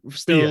yeah,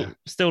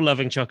 still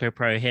loving Choco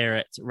Pro here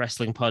at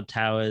Wrestling Pod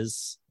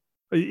Towers.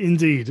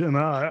 Indeed, and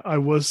I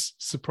was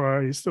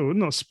surprised, or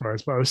not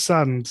surprised, but I was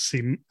saddened to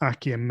see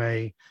Aki and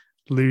May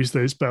lose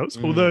those belts,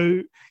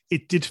 although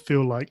it did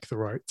feel like the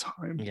right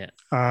time. Yeah.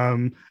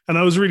 And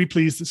I was really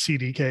pleased that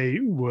CDK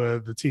were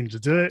the team to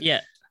do it.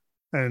 Yeah.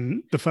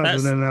 And the fact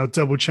that they're now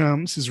double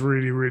champs is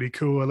really, really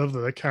cool. I love that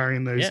they're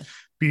carrying those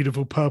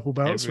beautiful purple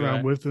belts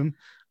around with them.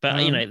 But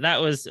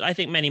that was, I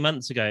think, many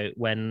months ago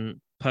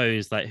when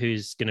posed like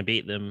who's going to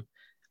beat them.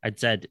 I'd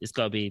said it's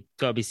got to be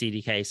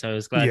CDK. So I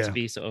was glad to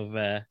be sort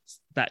of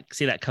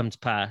see that come to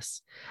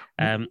pass.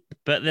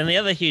 But then the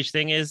other huge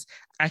thing is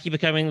Aki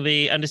becoming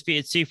the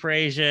undisputed Super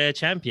Asia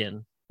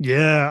champion.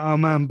 Yeah, our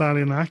man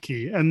Balian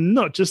Aki. And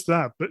not just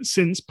that, but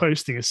since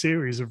posting a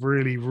series of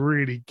really,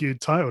 really good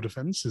title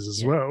defenses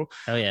as well.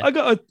 Oh, yeah. I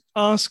got to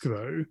ask,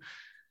 though,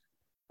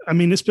 I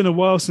mean, it's been a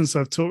while since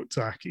I've talked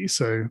to Aki,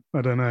 so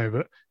I don't know,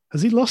 but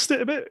has he lost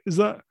it a bit? Is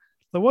that,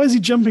 like, why is he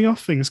jumping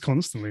off things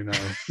constantly now?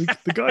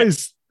 The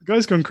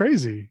guy's gone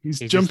crazy. He's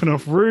jumping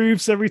off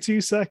roofs every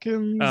 2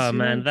 seconds. Oh,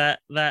 man,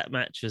 that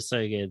match was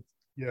so good.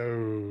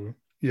 Yo,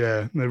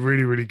 yeah, they're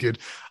really, really good.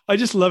 I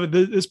just love it.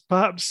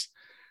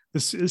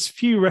 There's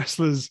few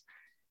wrestlers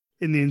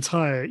in the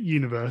entire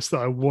universe that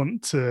I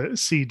want to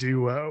see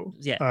do well.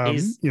 Yeah,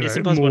 it's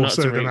impossible not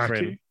to root for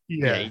him.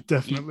 Yeah,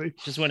 definitely. You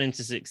just want him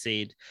to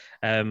succeed.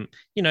 And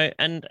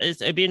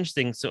it'd be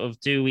interesting, sort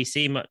of, do we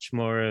see much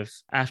more of,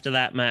 after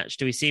that match,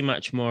 do we see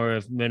much more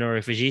of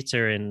Minoru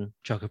Fujita in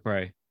Choco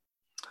Pro?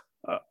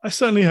 I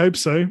certainly hope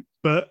so,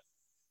 but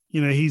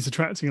he's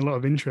attracting a lot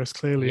of interest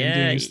clearly and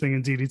doing his thing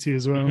in DDT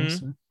as well. Mm-hmm.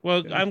 So,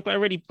 well, yeah. I'm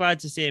really glad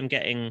to see him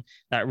getting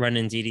that run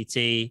in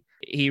DDT.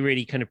 He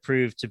really kind of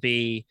proved to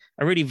be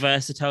a really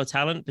versatile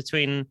talent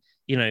between,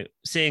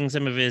 seeing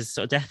some of his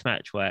sort of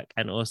deathmatch work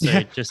and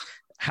also just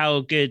how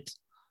good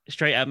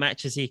straight up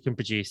matches he can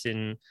produce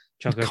in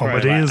Choco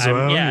comedy Pro. as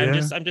well.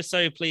 I'm just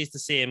so pleased to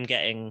see him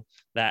getting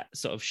that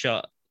sort of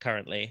shot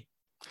currently.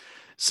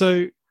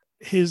 So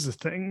here's the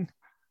thing.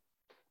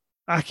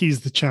 Aki's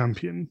the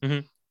champion,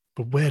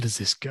 but where does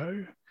this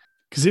go?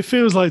 Because it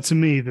feels like to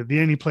me that the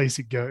only place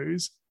it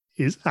goes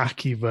is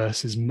Aki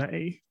versus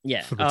May.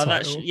 Yeah. For the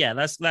title.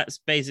 That's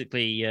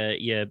basically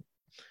your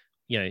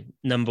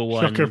number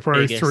one. Choco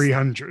Pro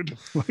 300.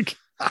 Like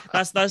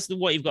that's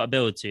what you've got to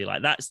build to.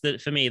 Like that's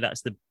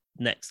the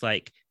next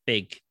like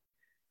big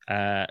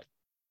sort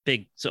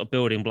of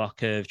building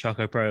block of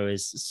Choco Pro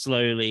is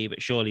slowly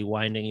but surely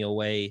winding your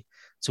way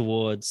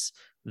towards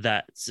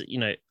that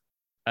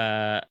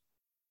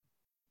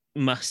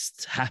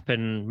must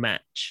happen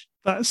match.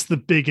 That's the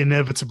big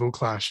inevitable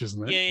clash,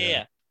 isn't it?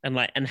 Yeah.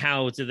 And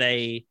how do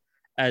they,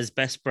 as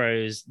Best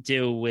Bros,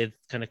 deal with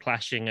kind of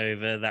clashing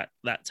over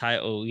that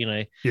title?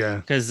 Yeah.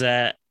 Because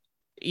I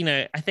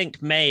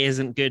think May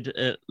isn't good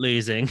at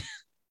losing.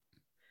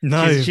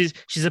 No,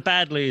 she's a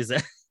bad loser.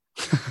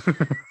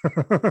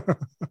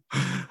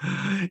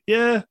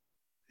 Yeah,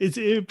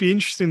 it'd be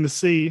interesting to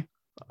see.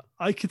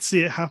 I could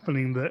see it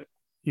happening that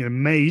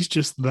May's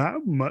just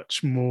that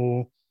much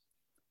more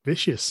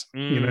vicious.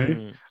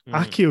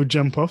 Aki will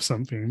jump off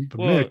something, but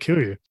May will kill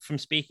you. From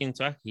speaking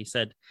to Aki, he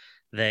said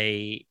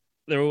they're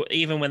all,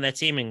 even when they're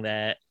teaming,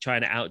 they're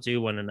trying to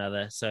outdo one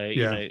another. So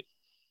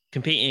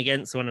competing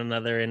against one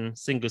another in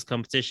singles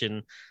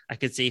competition, I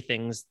could see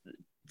things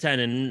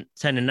turning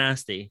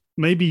nasty.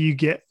 Maybe you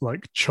get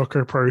like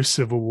Choco Pro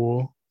Civil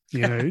War.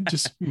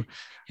 Just Who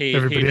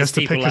everybody does has to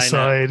people pick a line up?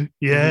 side. Hmm.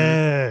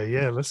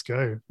 Yeah, let's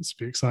go. This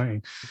will be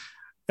exciting.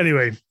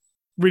 Anyway,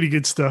 really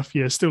good stuff.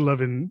 Yeah, still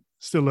loving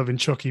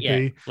Chocky Yeah,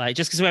 P. like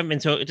just because we haven't been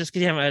talking, just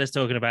because you haven't heard us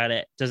talking about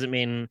it, doesn't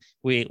mean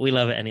we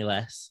love it any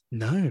less.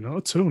 No, not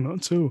at all,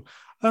 not at all.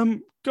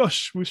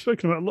 Gosh, we've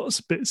spoken about lots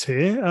of bits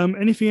here.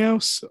 Anything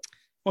else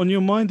on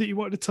your mind that you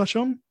wanted to touch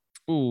on?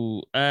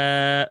 Ooh,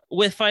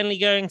 we're finally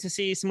going to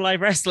see some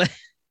live wrestling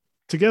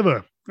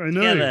Together, I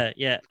know. together.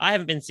 Yeah, I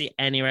haven't been to see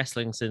any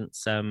wrestling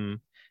since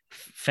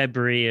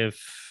February of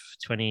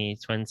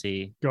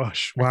 2020.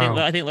 Gosh, I think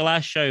wow. I think the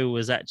last show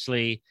was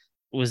actually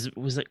was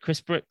it Chris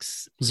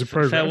Brooks Was it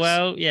progress?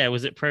 farewell? Yeah,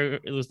 was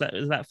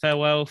that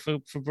farewell for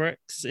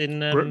Brooks in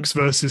Brooks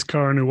versus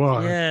Cara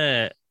Noir.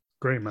 yeah.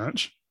 Great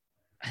match.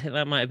 I think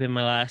that might have been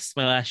my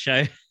last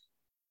show.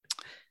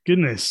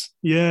 Goodness.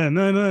 Yeah,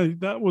 no,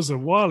 that was a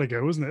while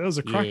ago, wasn't it? That was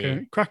a Yeah.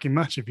 cracking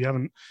match. If you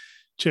haven't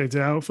checked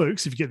it out,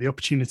 folks, if you get the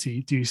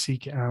opportunity, do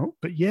seek it out.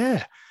 But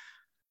yeah,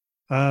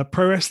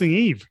 Pro Wrestling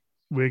Eve,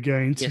 we're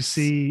going to Yes.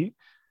 see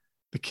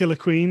the Killer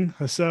Queen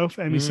herself,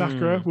 Emi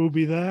Sakura, Mm. will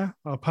be there,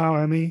 our pal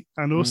Emi,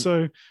 and Mm.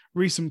 also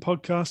recent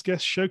podcast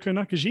guest Shoko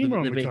Nakajima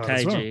on The the big card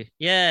as well. kaiju.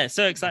 Yeah,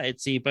 so excited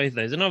to see both of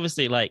those. And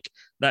obviously, like,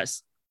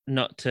 that's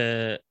not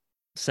to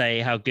say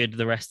how good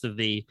the rest of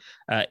the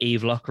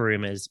Eve locker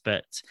room is,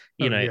 but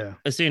Oh yeah.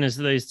 as soon as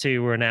those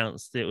two were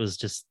announced, it was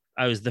just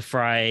I was the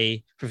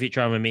Fry for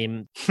Futurama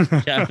meme.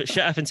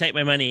 Shut up and take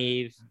my money,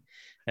 Eve.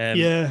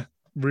 Yeah,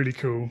 really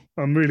cool.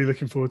 I'm really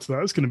looking forward to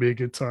that. It's going to be a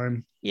good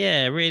time.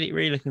 Yeah, really,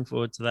 really looking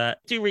forward to that.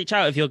 Do reach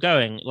out if you're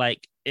going.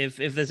 Like, if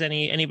there's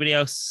anybody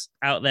else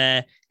out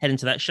there heading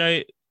to that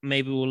show,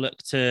 maybe we'll look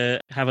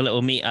to have a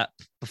little meet up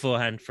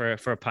beforehand for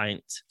a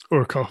pint.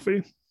 Or a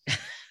coffee.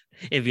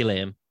 If you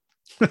Liam.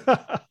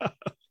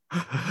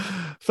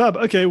 Fab.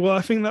 Okay, well,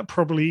 I think that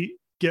probably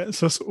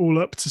gets us all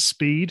up to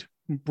speed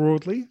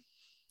broadly.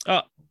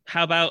 Oh,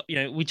 how about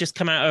we just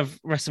come out of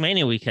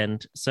WrestleMania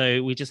weekend,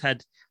 so we just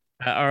had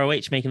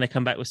ROH making their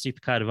comeback with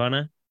Supercard of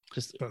Honor.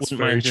 Just That's wouldn't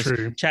very mind just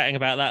true. chatting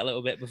about that a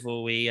little bit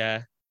before we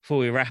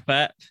wrap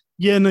up.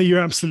 Yeah, no, you're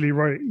absolutely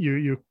right.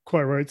 You're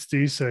quite right to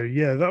do so.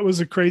 Yeah, that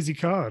was a crazy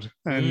card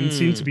and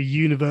seemed to Mm. be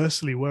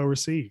universally well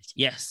received.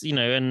 Yes,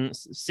 and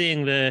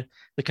seeing the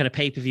kind of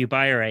pay-per-view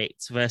buy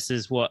rates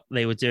versus what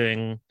they were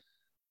doing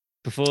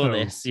before Oh,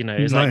 this,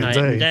 it's like night night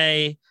and and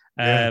day.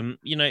 day.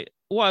 Yeah.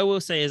 What I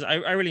will say is I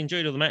really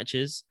enjoyed all the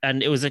matches,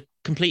 and it was a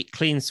complete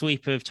clean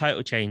sweep of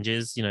title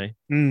changes.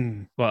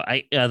 Mm. Well,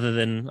 other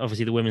than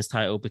obviously the women's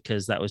title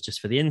because that was just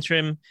for the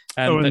interim.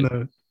 And But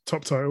the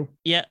top title.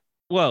 yeah,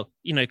 well,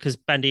 because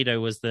Bandito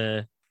was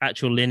the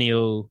actual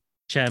lineal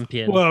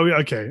champion. Well,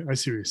 okay, I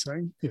see what you're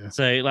saying. Yeah.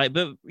 So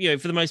but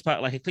for the most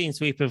part, like a clean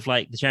sweep of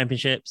like the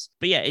championships.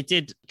 But yeah, it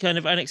did kind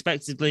of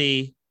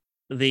unexpectedly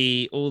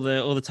all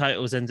the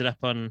titles ended up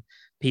on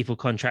people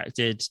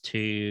contracted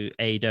to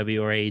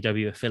AEW or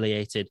AEW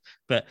affiliated.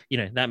 But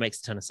that makes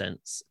a ton of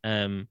sense.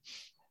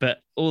 But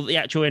all the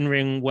actual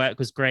in-ring work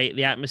was great.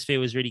 The atmosphere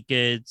was really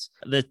good.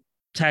 The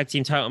tag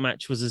team title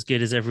match was as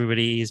good as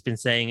everybody has been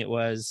saying it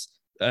was.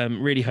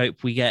 Really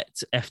hope we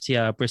get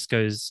FTR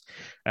Briscoes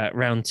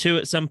round 2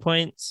 at some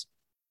point.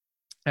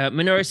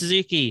 Minoru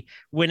Suzuki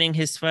winning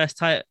his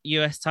first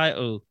US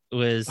title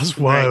was That's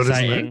very wild,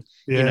 exciting.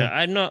 isn't it? Yeah.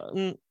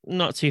 I'm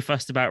not too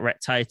fussed about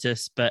Rhett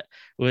Titus, but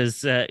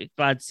was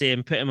glad to see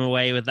him put him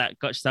away with that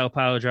Gotch style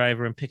power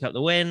driver and pick up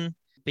the win.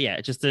 But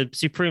yeah, just a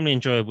supremely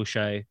enjoyable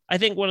show. I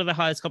think one of the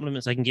highest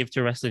compliments I can give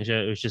to a wrestling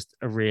show, it was just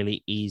a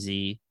really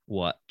easy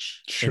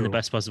watch in the Sure.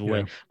 best possible Yeah.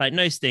 way. Like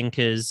no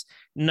stinkers,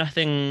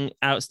 nothing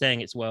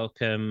outstaying its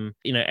welcome.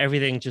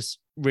 Everything just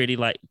really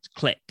like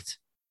clicked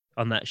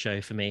on that show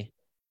for me.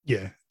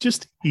 Yeah,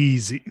 just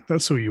easy.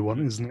 That's all you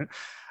want, isn't it?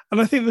 And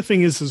I think the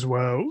thing is as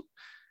well,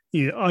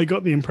 I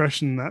got the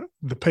impression that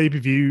the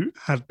pay-per-view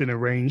had been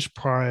arranged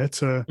prior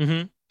to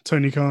Mm-hmm.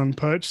 Tony Khan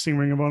purchasing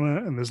Ring of Honor,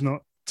 and there's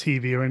not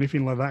TV or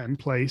anything like that in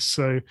place.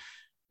 So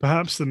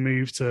perhaps the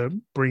move to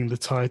bring the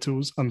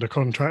titles under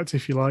contract,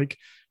 if you like,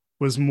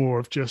 was more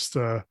of just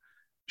a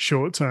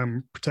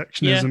short-term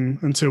protectionism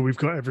until we've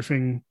got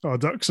our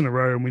ducks in a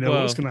row and we know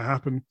what's going to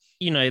happen.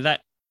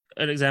 That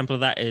an example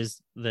of that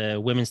is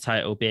the women's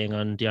title being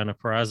on Deonna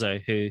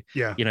Purrazzo, who,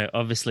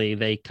 obviously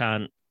they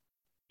can't,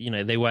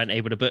 they weren't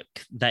able to book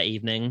that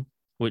evening,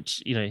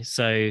 which,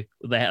 so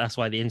that's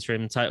why the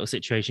interim title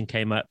situation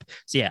came up.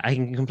 So yeah, I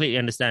can completely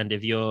understand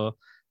if you're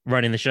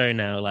running the show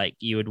now, like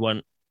you would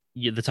want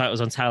the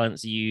titles on talent,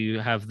 so you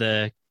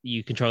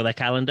control their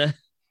calendar.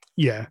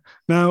 Yeah.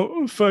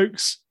 Now,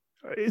 folks,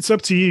 it's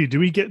up to you. Do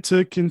we get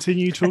to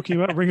continue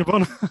talking about Ring of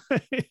Honor?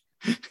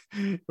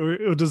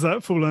 or does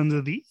that fall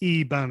under the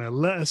E banner?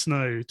 Let us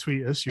know.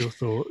 Tweet us your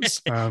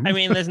thoughts. I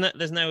mean, there's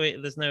no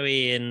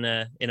E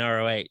in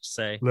ROH.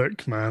 So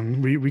look,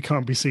 man, we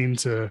can't be seen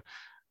to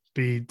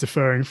be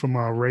deferring from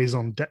our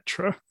raison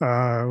d'etre.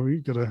 We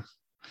gotta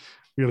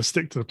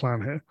stick to the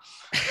plan here.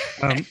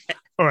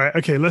 All right,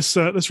 okay, let's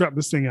wrap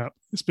this thing up.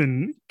 It's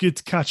been good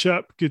to catch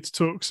up, good to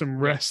talk some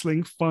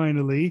wrestling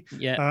finally,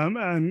 Yeah.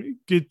 and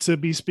good to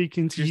be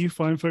speaking to you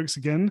fine folks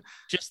again.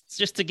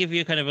 Just to give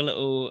you kind of a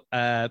little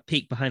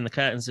peek behind the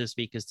curtain, so to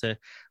speak, as to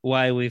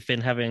why we've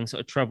been having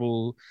sort of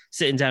trouble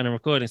sitting down and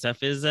recording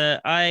stuff. Is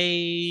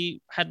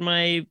I had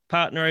my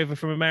partner over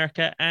from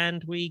America,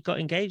 and we got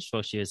engaged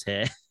while she was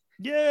here.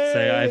 Yay!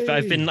 So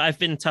I've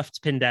been tough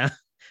to pin down.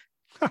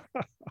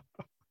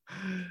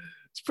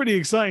 It's pretty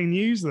exciting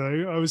news,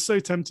 though. I was so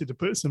tempted to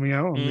put something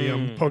out on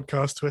the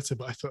podcast Twitter,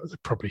 but I thought I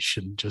probably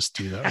shouldn't just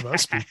do that without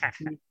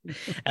speaking.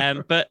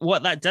 But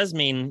what that does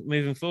mean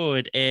moving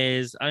forward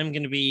is I'm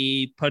going to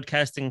be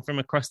podcasting from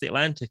across the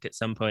Atlantic at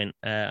some point.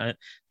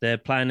 The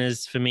plan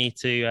is for me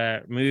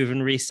to move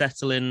and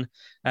resettle in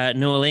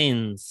New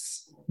Orleans.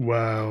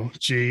 Wow,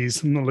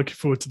 geez, I'm not looking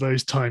forward to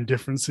those time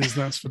differences.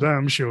 That's for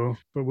damn sure.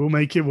 But we'll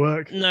make it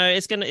work. No,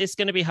 it's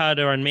gonna be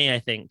harder on me, I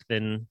think,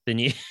 than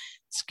you.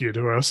 It's good,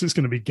 or else it's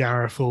going to be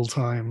Gareth full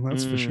time.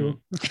 That's for sure.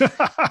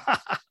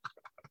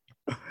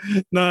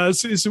 No,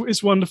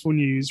 it's wonderful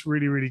news.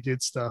 Really, really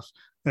good stuff,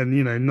 and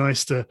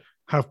nice to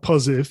have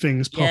positive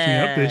things popping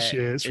up this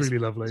year. It's really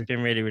lovely. It's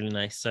been really, really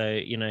nice.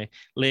 So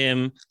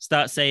Liam,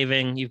 start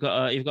saving. You've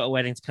got a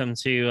wedding to come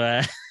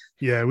to.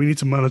 Yeah, we need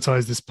to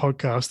monetize this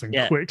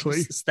podcasting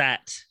quickly.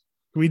 Stat.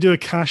 Can we do a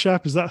Cash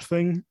App? Is that a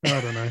thing?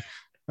 I don't know.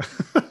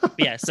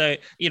 Yeah, so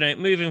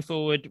moving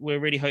forward, we're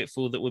really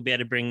hopeful that we'll be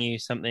able to bring you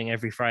something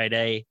every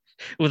Friday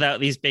without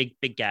these big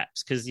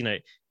gaps, because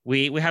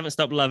we haven't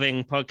stopped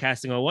loving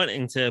podcasting or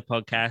wanting to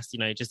podcast.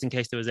 Just in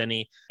case there was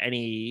any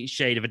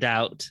shade of a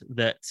doubt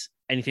that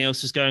anything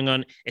else was going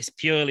on, it's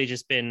purely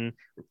just been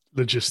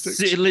logistics.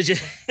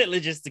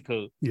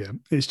 Logistical. Yeah,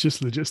 it's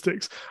just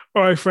logistics.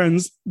 All right,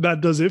 friends,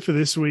 that does it for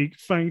this week.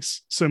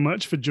 Thanks so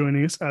much for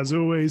joining us as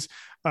always.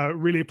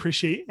 Really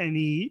appreciate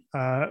any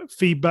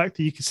feedback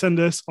that you can send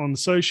us on the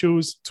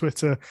socials,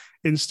 Twitter,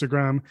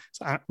 Instagram.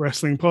 It's at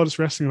Wrestling Pod. It's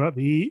Wrestling About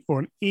the E, or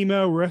an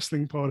email,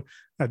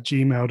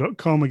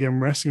 wrestlingpod@gmail.com. Again,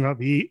 Wrestling About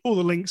the E. All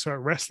the links are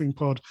at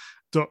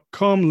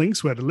wrestlingpod.com.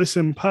 Links where to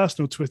listen,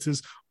 personal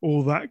Twitters,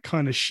 all that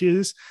kind of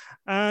shiz.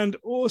 And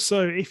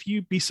also, if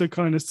you'd be so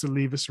kind as to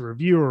leave us a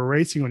review or a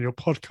rating on your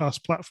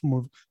podcast platform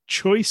of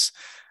choice,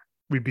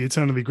 we'd be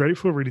eternally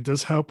grateful. It really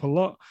does help a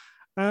lot.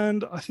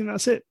 And I think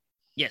that's it.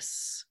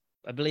 Yes,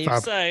 I believe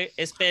Fab. So.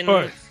 It's been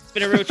a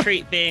real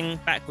treat being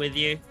back with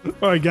you.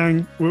 All right,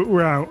 gang,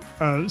 we're out.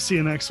 See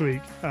you next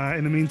week.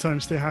 In the meantime,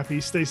 stay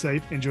happy, stay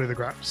safe, enjoy the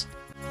graps.